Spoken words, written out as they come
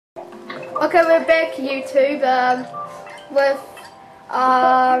Okay, we're back YouTube with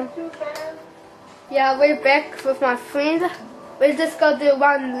yeah, we're back with my friend. We just got to do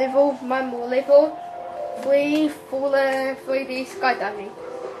one more level. Free fallin 3D skydiving.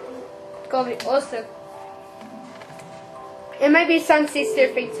 It's gonna be awesome. And maybe sunset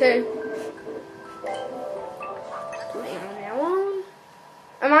surfing too.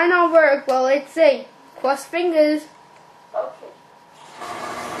 It might not work, well let's see. Cross fingers.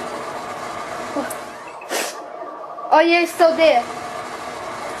 Oh yeah, it's still there.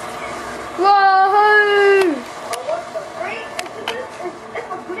 Whoa!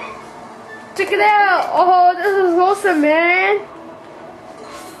 Check it out! Oh, this is awesome, man!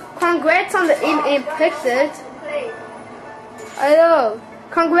 Congrats on the MM picked it. I know.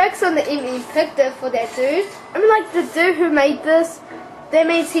 Congrats on the MM picked it for that dude. I mean, like the dude who made this, that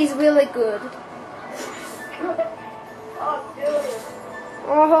means he's really good.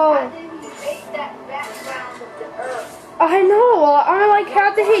 Oh. I know. I mean, like,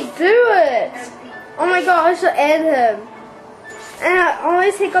 how did he do it? Oh my god, I should add him. And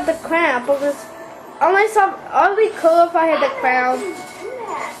unless he got the crown, because unless I'd be cool if I had the crown.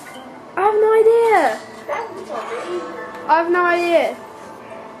 I have no idea. I have no idea.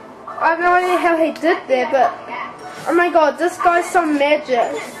 I have no idea how he did that, but oh my god, this guy's so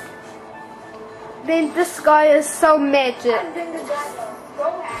magic. Then this guy is so magic.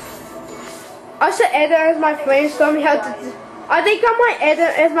 I should add him as my friend, show me how to do. I think I might add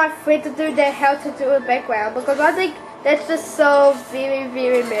him as my friend to do that, how to do a background, because I think that's just so very,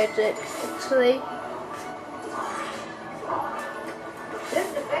 very magic, actually. This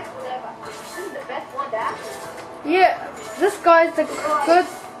is the best one ever. This is the best one that. Yeah, this guy's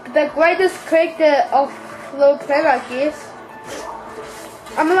the greatest character of Little Planet, I guess.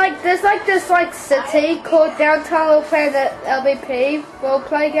 I mean, like, there's like this city called Downtown Little Planet LBP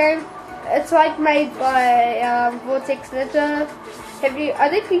roleplay game. It's like made by Vortex Ninja. I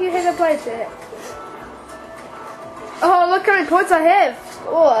think you haven't played it. Oh, look how many points I have.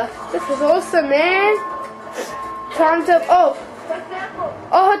 Oh, this is awesome, man. Time to, oh,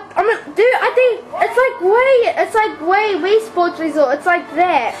 I mean, dude, I think it's like Wii Sports Resort. It's like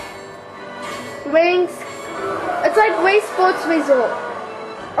that. Wings. It's like Wii Sports Resort.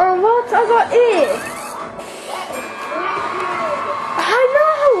 Oh, what? I got it. I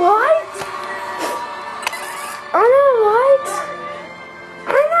know, right? I know, right? I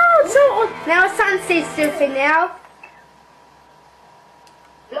know, it's so now it's sunset surfing now.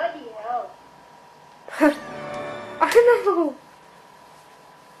 Bloody hell. I know.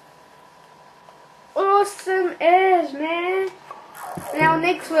 Awesome as, man. Now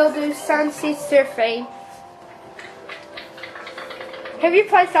next we'll do sunset surfing. Have you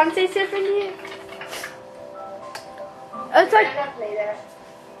played sunset surfing yet? It's like,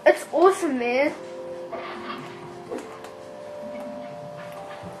 it's awesome, man.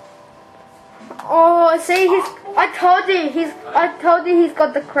 Oh, see, I told you he's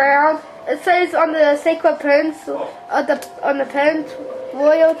got the crown. It says on the secret pins, on the pins,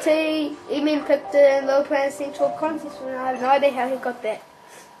 royalty, Emin picked it in Low Planet Central Contest. I have no idea how he got that.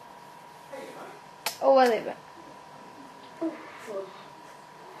 Or whatever.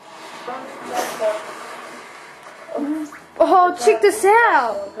 Oh, check this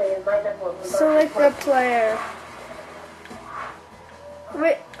out! Select the player.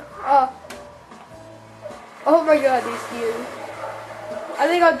 Wait, oh my god, it's you. I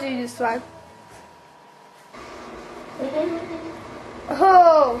think I'll do this one.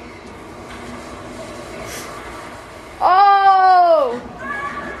 Oh! Oh!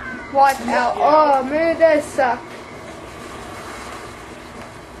 Wipe out. Oh man, that sucked.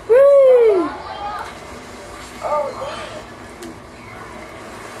 Woo!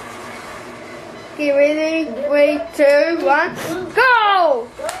 Get ready, 3, 2, 1, go!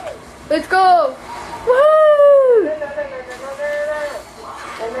 Let's go! Woo!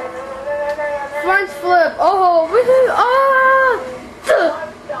 Front flip! Oh, woohoo! Oh!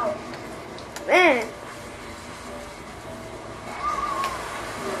 Man!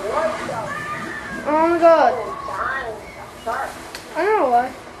 Oh my god! I don't know why.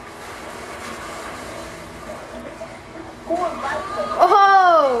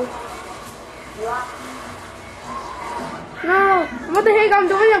 Oh! No, what the heck? I'm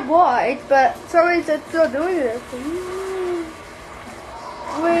doing it right, but someone's still doing it.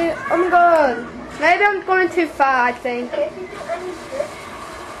 Wait, oh my god. Maybe I'm going too far, I think.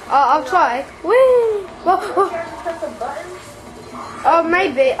 I'll try. Whee! Oh,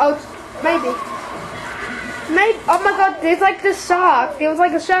 maybe. Oh, maybe. Oh my god, there's like this shark. There was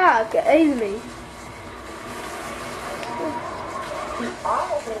like a shark. It ate me.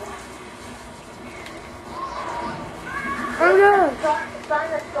 Oh no.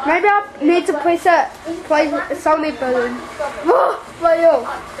 Maybe I need to play Sony button.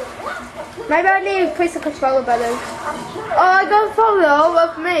 Maybe I need to press the controller button. Oh, I got a photo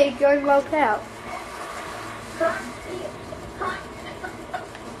of me going locked out.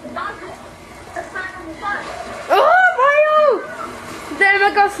 Oh, Mario! Damn, I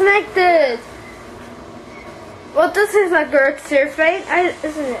got connected. Well, this is a good surfing,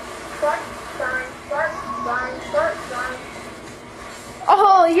 isn't it?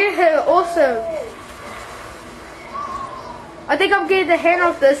 Oh, yeah, awesome. I think I'm getting the hang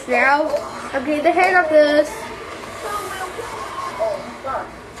of this now. I'm getting the hang of this.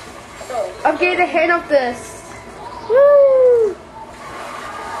 I'm getting the hang of this. Woo!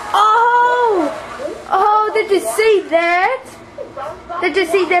 Oh! Oh, did you see that? Did you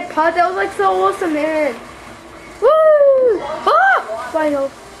see that part? That was like so awesome, man. Woo! Oh! Final.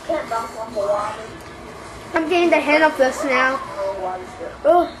 I'm getting the hang of this now.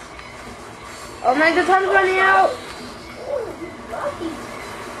 Oh! Oh man, the time's running out.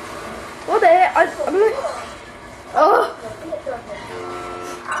 What the heck? I'm like, oh!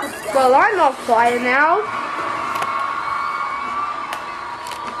 Well, I'm not flying now.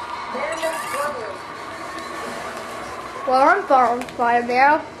 Well, I'm flying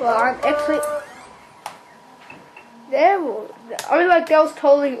now. Well, I'm actually there. I mean, like, that was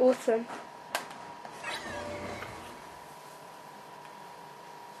totally awesome.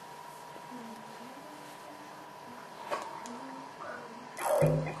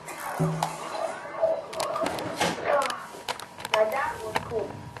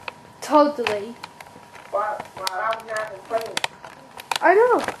 Totally. Well, I was not playing. I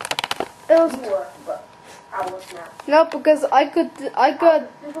know. It was. You were, but I was not. No, because I got.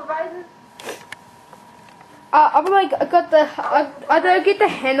 Supervisor? I'm like, I don't get the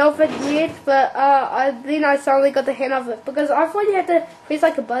hang of it yet, but then I suddenly got the hang of it because I thought you had to press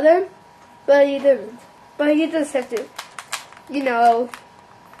like a button, but you didn't. But you just have to, you know,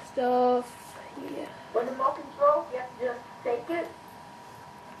 stuff. Yeah. With the remote control, you have to just take it.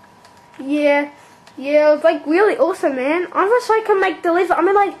 Yeah, it was like really awesome, man. I wish I could make the level. I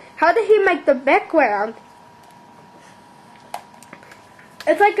mean, like, how did he make the background?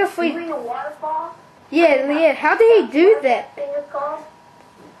 It's like a free. You mean a waterfall? Yeah. How did he do that? Thing is called?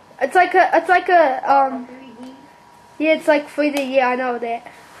 It's like a 3D. Yeah, it's like 3D. Yeah, I know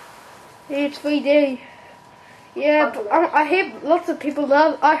that. Yeah, it's 3D. Yeah, but I hear lots of people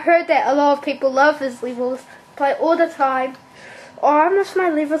love. I heard that a lot of people love his levels. Play all the time. Oh, I miss my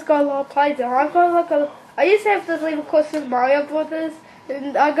levels got a lot of plays. I've got like I used to have this level called Super Mario Brothers,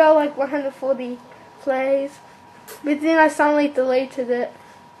 and I got like 140 plays. But then I suddenly deleted it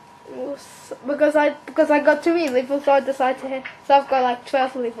because I got too many levels, so I decided to. So I've got like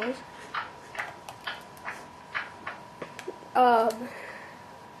 12 levels.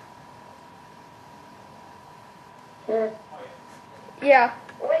 Yeah.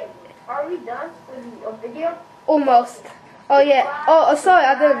 Wait, are we done with the video? Almost. Oh yeah. Oh, sorry,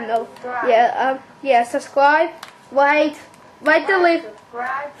 I didn't know. Yeah. Yeah. Subscribe. Wait to leave.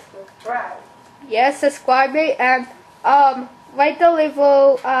 Subscribe. Yeah. Subscribe me and write the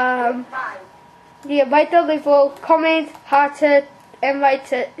level. Yeah. Write the level. Comment, heart it, and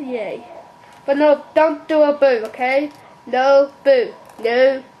write it. Yay. But no, don't do a boo. Okay. No boo.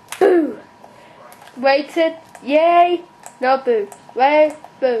 No boo. Rate it. Yay. No boo. Wait.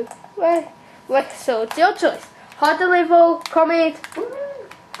 Boo. Wait. So it's your choice. Heart the level, comment,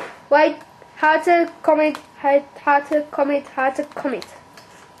 wait, how to comment, and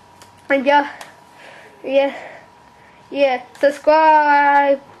yeah,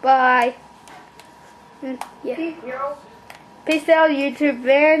 subscribe, bye. Yeah. Peace out, YouTube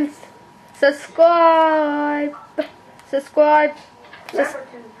fans. Subscribe. Remember to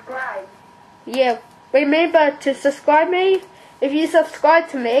subscribe. Yeah, remember to subscribe me. If you subscribe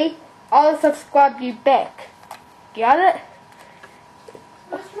to me, I'll subscribe you back. Got it?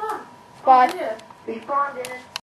 What's wrong? Bye. Responded.